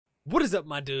What is up,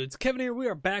 my dudes? Kevin here. We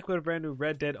are back with a brand new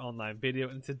Red Dead Online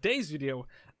video. In today's video,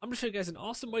 I'm going to show you guys an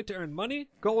awesome way to earn money,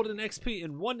 gold, and XP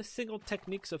in one single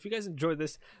technique. So if you guys enjoyed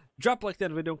this, drop a like on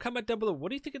the video and comment down below. What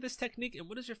do you think of this technique, and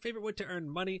what is your favorite way to earn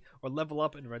money or level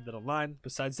up in Red Dead Online?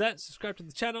 Besides that, subscribe to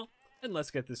the channel, and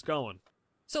let's get this going.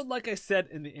 So like I said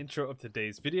in the intro of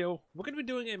today's video, we're going to be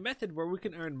doing a method where we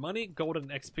can earn money, gold,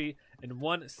 and XP in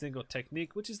one single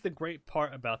technique, which is the great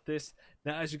part about this.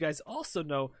 Now, as you guys also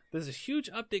know, there's a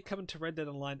huge update coming to Red Dead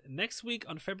Online next week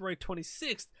on February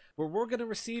 26th, where we're going to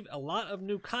receive a lot of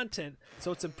new content.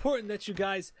 So it's important that you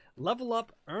guys level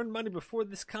up, earn money before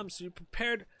this comes, so you're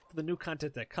prepared for the new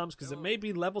content that comes, because it may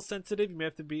be level sensitive. You may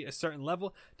have to be a certain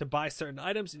level to buy certain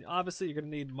items, and obviously you're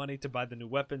going to need money to buy the new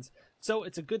weapons. So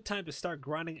it's a good time to start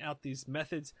grinding out these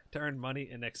methods to earn money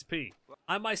and XP.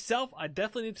 I myself, I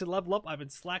definitely need to level up. I've been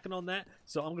slacking on that,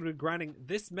 so I'm going to be grinding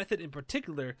this method in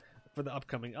particular for the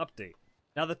upcoming update.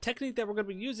 Now, the technique that we're going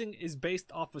to be using is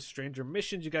based off of stranger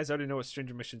missions. You guys already know what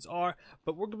stranger missions are,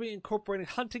 but we're going to be incorporating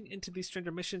hunting into these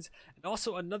stranger missions, and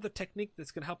also another technique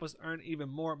that's going to help us earn even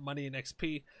more money and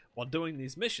XP while doing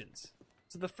these missions.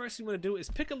 So the first thing you want to do is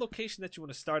pick a location that you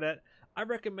want to start at. I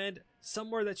recommend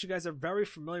somewhere that you guys are very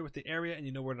familiar with the area and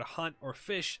you know where to hunt or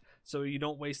fish, so you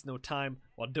don't waste no time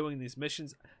while doing these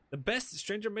missions. The best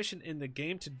stranger mission in the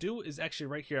game to do is actually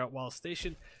right here at Wall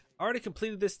Station. I already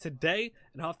completed this today,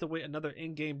 and I'll have to wait another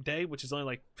in-game day, which is only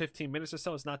like 15 minutes or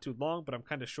so. It's not too long, but I'm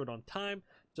kind of short on time.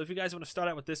 So if you guys want to start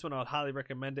out with this one, I would highly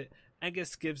recommend it. And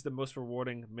guess gives the most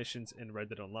rewarding missions in Red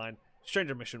Dead Online,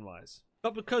 stranger mission wise.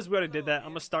 But because we already did that, I'm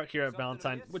going to start here at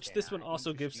Valentine, which this one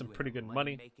also gives some pretty good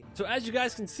money. So as you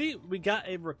guys can see, we got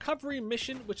a recovery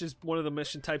mission, which is one of the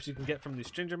mission types you can get from these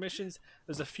stranger missions.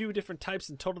 There's a few different types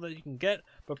in total that you can get,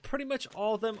 but pretty much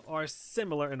all of them are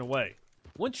similar in a way.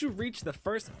 Once you reach the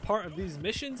first part of these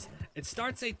missions, it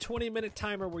starts a 20-minute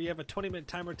timer where you have a 20-minute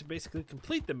timer to basically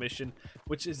complete the mission,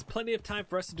 which is plenty of time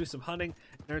for us to do some hunting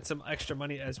and earn some extra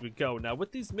money as we go. Now,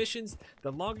 with these missions,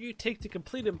 the longer you take to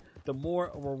complete them, the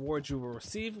more rewards you will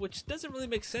receive, which doesn't really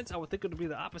make sense. I would think it would be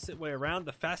the opposite way around.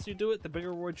 The faster you do it, the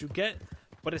bigger rewards you get.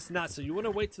 But it's not, so you want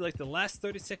to wait till like the last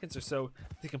 30 seconds or so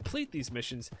to complete these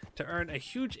missions to earn a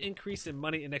huge increase in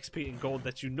money and XP and gold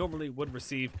that you normally would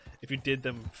receive if you did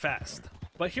them fast.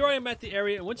 But here I am at the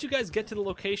area, and once you guys get to the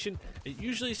location, it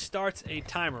usually starts a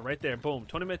timer right there. Boom,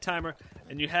 20-minute timer,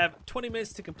 and you have 20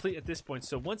 minutes to complete at this point.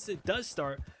 So once it does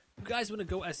start, you guys want to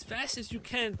go as fast as you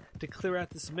can to clear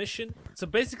out this mission. So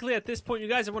basically at this point, you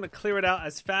guys want to clear it out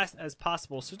as fast as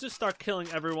possible. So just start killing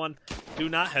everyone. Do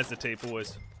not hesitate,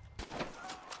 boys.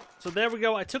 So there we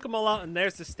go, I took them all out, and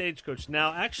there's the stagecoach.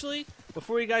 Now, actually,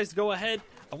 before you guys go ahead,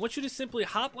 I want you to simply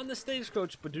hop on the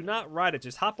stagecoach, but do not ride it.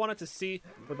 Just hop on it to see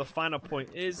where the final point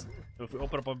is. And if we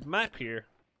open up a map here,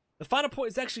 the final point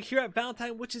is actually here at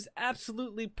Valentine, which is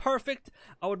absolutely perfect.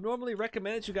 I would normally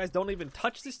recommend that you guys don't even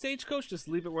touch the stagecoach, just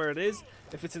leave it where it is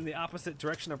if it's in the opposite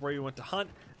direction of where you want to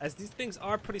hunt, as these things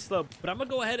are pretty slow. But I'm going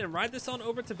to go ahead and ride this on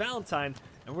over to Valentine,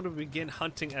 and we're going to begin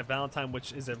hunting at Valentine,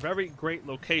 which is a very great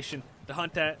location to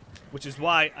hunt at, which is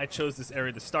why I chose this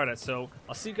area to start at. So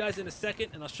I'll see you guys in a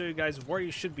second, and I'll show you guys where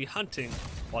you should be hunting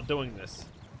while doing this.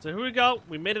 So here we go.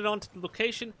 We made it onto the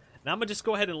location. Now I'm going to just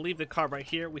go ahead and leave the car right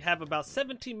here. We have about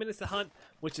 17 minutes to hunt,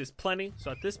 which is plenty. So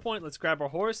at this point, let's grab our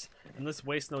horse and let's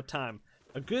waste no time.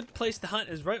 A good place to hunt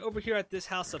is right over here at this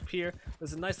house up here.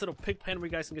 There's a nice little pig pen where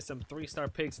you guys can get some 3-star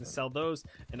pigs and sell those.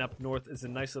 And up north is a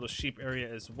nice little sheep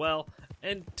area as well.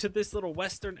 And to this little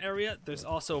western area, there's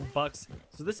also bucks.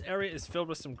 So this area is filled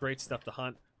with some great stuff to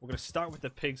hunt. We're going to start with the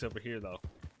pigs over here though.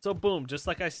 So boom, just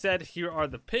like I said, here are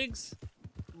the pigs.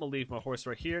 I'm gonna leave my horse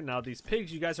right here. Now these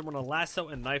pigs, you guys are gonna lasso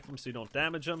and knife them so you don't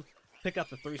damage them. Pick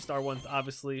out the 3-star ones,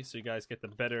 obviously, so you guys get the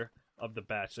better of the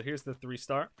batch. So here's the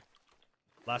 3-star.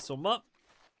 Lasso them up,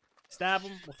 stab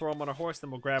them. We'll throw them on our horse,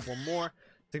 then we'll grab one more.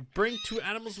 To bring 2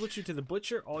 animals with you to the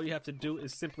butcher, all you have to do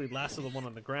is simply lasso the one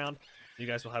on the ground. You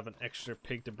guys will have an extra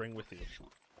pig to bring with you.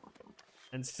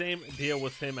 And same deal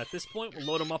with him at this point. We'll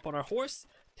load him up on our horse,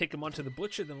 take him onto the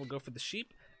butcher, then we'll go for the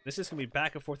sheep. This is going to be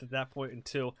back and forth at that point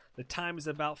until the time is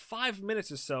about 5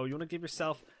 minutes or so. You want to give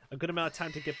yourself a good amount of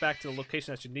time to get back to the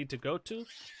location that you need to go to.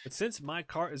 But since my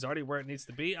cart is already where it needs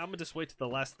to be, I'm going to just wait to the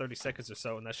last 30 seconds or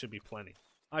so, and that should be plenty.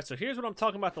 Alright, so here's what I'm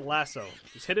talking about the lasso.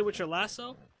 Just hit it with your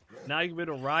lasso. Now you'll be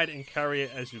able to ride and carry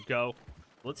it as you go.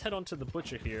 Let's head on to the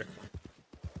butcher here.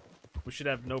 We should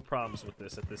have no problems with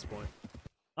this at this point.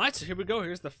 Alright, so here we go.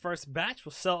 Here's the first batch.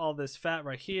 We'll sell all this fat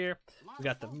right here. We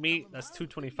got the meat. That's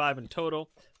 $225 in total.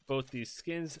 both these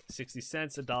skins, 60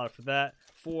 cents, $1 for that,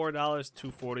 $4,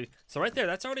 $2.40. So right there,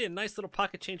 that's already a nice little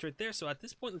pocket change right there. So at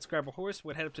this point, let's grab a horse.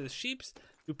 We'll head up to the sheeps,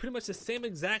 do pretty much the same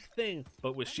exact thing,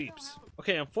 but with sheeps.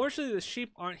 Okay, unfortunately, the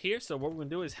sheep aren't here. So what we're going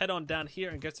to do is head on down here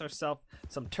and get ourselves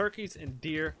some turkeys and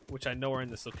deer, which I know are in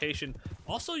this location.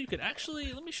 Also, you could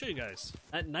actually, let me show you guys.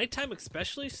 At nighttime,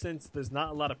 especially since there's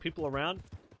not a lot of people around,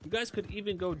 you guys could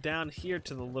even go down here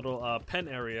to the little pen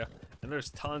area, and there's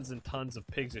tons and tons of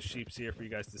pigs and sheep here for you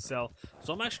guys to sell.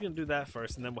 So I'm actually going to do that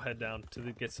first, and then we'll head down to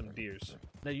get some deers.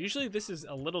 Now, usually this is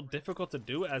a little difficult to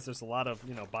do as there's a lot of,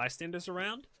 bystanders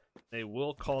around. They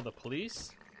will call the police,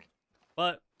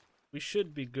 but we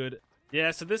should be good.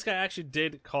 Yeah, so this guy actually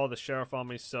did call the sheriff on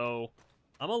me, so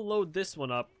I'm going to load this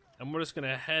one up, and we're just going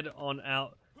to head on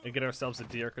out and get ourselves a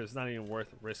deer because it's not even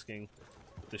worth risking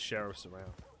the sheriffs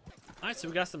around. Alright, so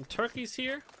we got some turkeys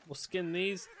here. We'll skin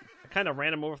these. I kind of ran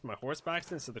them over with my horse by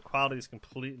accident, so the quality is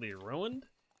completely ruined.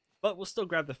 But we'll still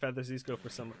grab the feathers. These go for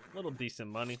some little decent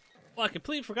money. Well, I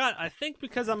completely forgot. I think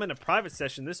because I'm in a private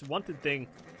session, this wanted thing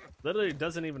literally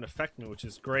doesn't even affect me, which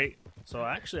is great. So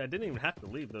actually, I didn't even have to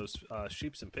leave those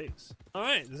sheeps and pigs.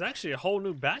 Alright, there's actually a whole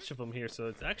new batch of them here, so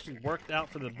it's actually worked out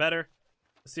for the better.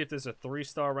 Let's see if there's a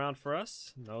 3-star round for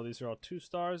us. No, these are all 2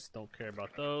 stars. Don't care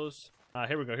about those.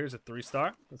 Here we go. Here's a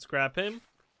 3-star. Let's grab him,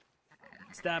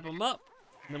 stab him up,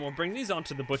 and then we'll bring these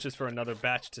onto the butchers for another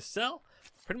batch to sell.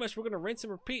 Pretty much we're going to rinse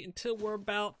and repeat until we're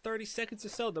about 30 seconds or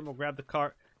so. Then we'll grab the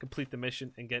cart, complete the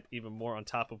mission, and get even more on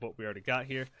top of what we already got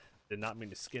here. Did not mean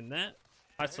to skin that.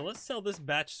 Alright, so let's sell this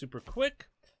batch super quick.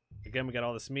 Again, we got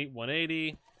all this meat,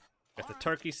 180. Got the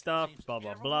turkey stuff, blah,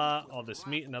 blah, blah. All this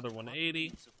meat, another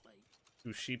 180.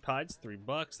 2 sheep hides,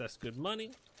 $3. That's good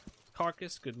money.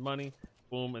 Carcass, good money.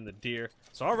 Boom, and the deer.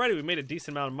 So already we made a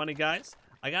decent amount of money, guys.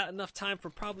 I got enough time for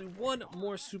probably one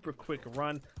more super quick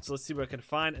run. So let's see what I can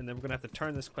find, and then we're going to have to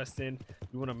turn this quest in.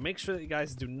 We want to make sure that you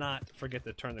guys do not forget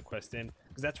to turn the quest in,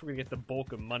 because that's where we're going to get the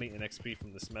bulk of money and XP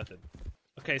from this method.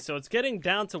 Okay, so it's getting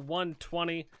down to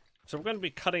 120. So we're going to be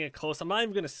cutting it close. I'm not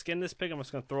even going to skin this pig. I'm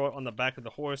just going to throw it on the back of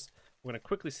the horse. We're going to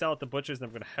quickly sell at the butchers, and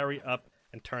then we're going to hurry up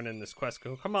and turn in this quest.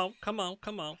 Go, come on, come on,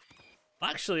 come on.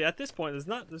 Actually, at this point,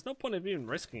 there's no point of even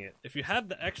risking it. If you have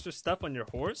the extra stuff on your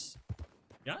horse,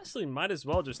 you honestly might as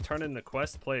well just turn in the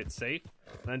quest, play it safe,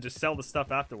 and then just sell the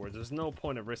stuff afterwards. There's no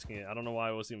point of risking it. I don't know why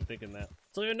I was even thinking that.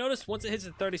 So you'll notice once it hits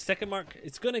the 30-second mark,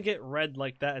 it's going to get red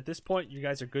like that. At this point, you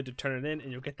guys are good to turn it in,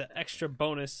 and you'll get the extra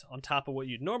bonus on top of what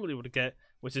you normally would get,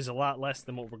 which is a lot less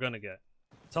than what we're going to get.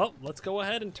 So let's go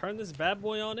ahead and turn this bad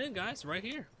boy on in, guys, right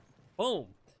here. Boom.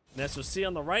 And as you'll see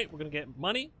on the right, we're going to get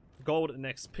money, gold, and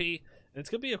XP. And it's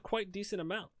going to be a quite decent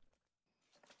amount.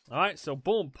 Alright, so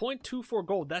boom, 0.24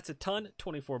 gold. That's a ton,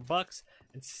 $24,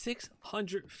 and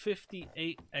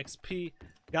 658 XP.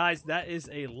 Guys, that is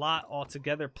a lot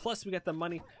altogether. Plus, we got the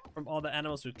money from all the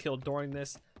animals we killed during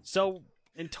this. So,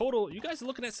 in total, you guys are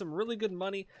looking at some really good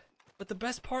money. But the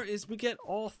best part is we get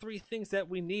all 3 things that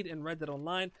we need in Red Dead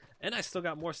Online. And I still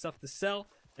got more stuff to sell.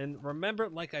 And remember,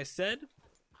 like I said,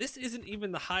 this isn't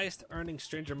even the highest earning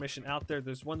stranger mission out there.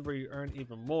 There's one where you earn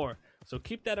even more. So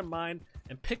keep that in mind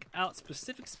and pick out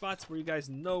specific spots where you guys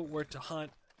know where to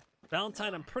hunt.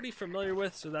 Valentine I'm pretty familiar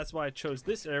with, so that's why I chose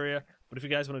this area. But if you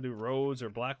guys want to do Rhodes or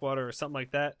Blackwater or something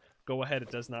like that, go ahead. It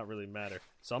does not really matter.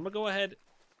 So I'm going to go ahead,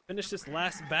 finish this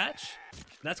last batch.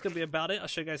 And that's going to be about it. I'll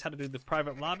show you guys how to do the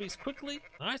private lobbies quickly.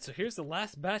 Alright, so here's the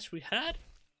last batch we had.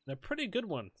 And a pretty good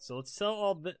one. So let's sell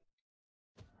all the...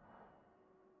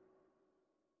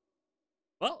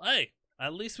 Well, hey,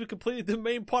 at least we completed the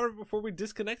main part of it before we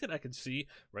disconnected. I can see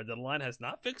Red Dead Online has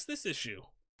not fixed this issue.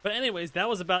 But anyways, that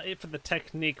was about it for the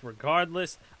technique.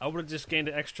 Regardless, I would have just gained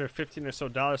an extra $15 or so.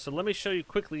 So let me show you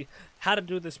quickly how to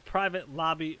do this private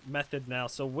lobby method now.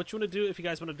 So what you want to do if you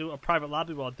guys want to do a private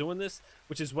lobby while doing this,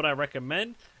 which is what I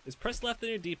recommend, is press left on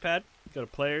your D-pad, go to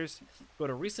players, go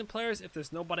to recent players. If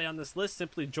there's nobody on this list,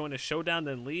 simply join a showdown,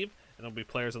 then leave, and there'll be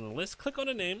players on the list. Click on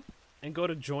a name and go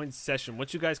to join session.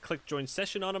 Once you guys click join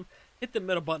session on them, hit the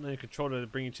middle button on your controller to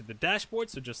bring you to the dashboard.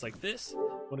 So just like this,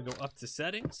 we're going to go up to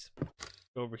settings,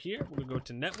 go over here, we're going to go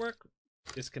to network,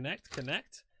 disconnect,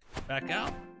 connect, back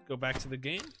out, go back to the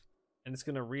game, and it's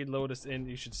going to reload us in.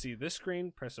 You should see this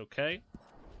screen. Press OK,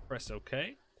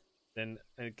 then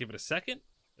give it a second.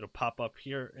 It'll pop up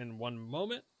here in one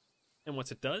moment, and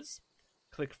once it does,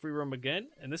 click free roam again,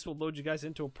 and this will load you guys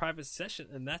into a private session,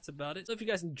 and that's about it. So if you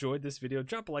guys enjoyed this video,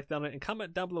 drop a like down on it and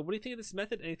comment down below what do you think of this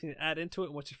method, anything to add into it,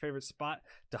 and what's your favorite spot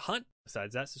to hunt.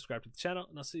 Besides that, subscribe to the channel,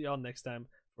 and I'll see y'all next time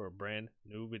for a brand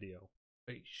new video.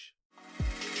 Peace.